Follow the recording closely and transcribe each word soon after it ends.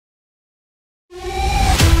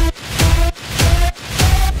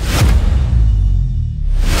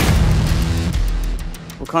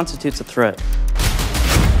constitutes a threat?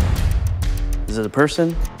 Is it a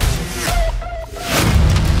person?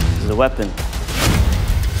 Is it a weapon?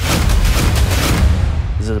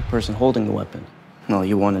 Is it the person holding the weapon? No,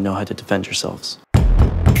 you want to know how to defend yourselves.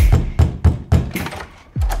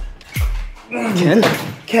 Ken?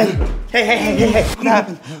 Hey. What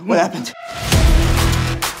happened? What happened?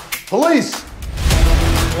 Police!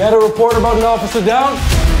 We had a report about an officer down.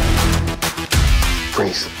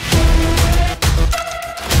 Freeze.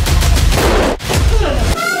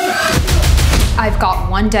 I've got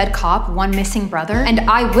one dead cop, one missing brother, and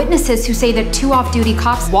eyewitnesses who say that 2 off-duty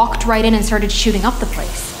cops walked right in and started shooting up the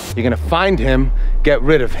place. You're gonna find him, get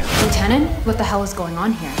rid of him. Lieutenant, what the hell is going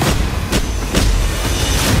on here?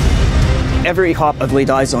 Every cop I've laid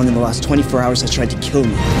eyes on in the last 24 hours has tried to kill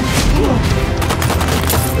me.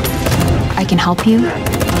 I can help you,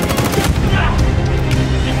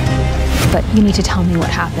 but you need to tell me what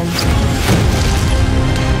happened.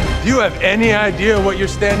 Do you have any idea what you're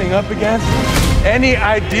standing up against? Any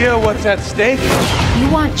idea what's at stake? You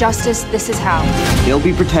want justice, this is how. They'll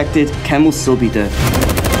be protected, Ken will still be dead.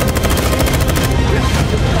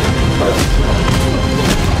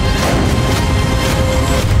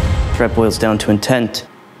 Threat boils down to intent,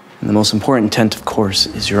 and the most important intent, of course,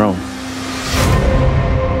 is your own.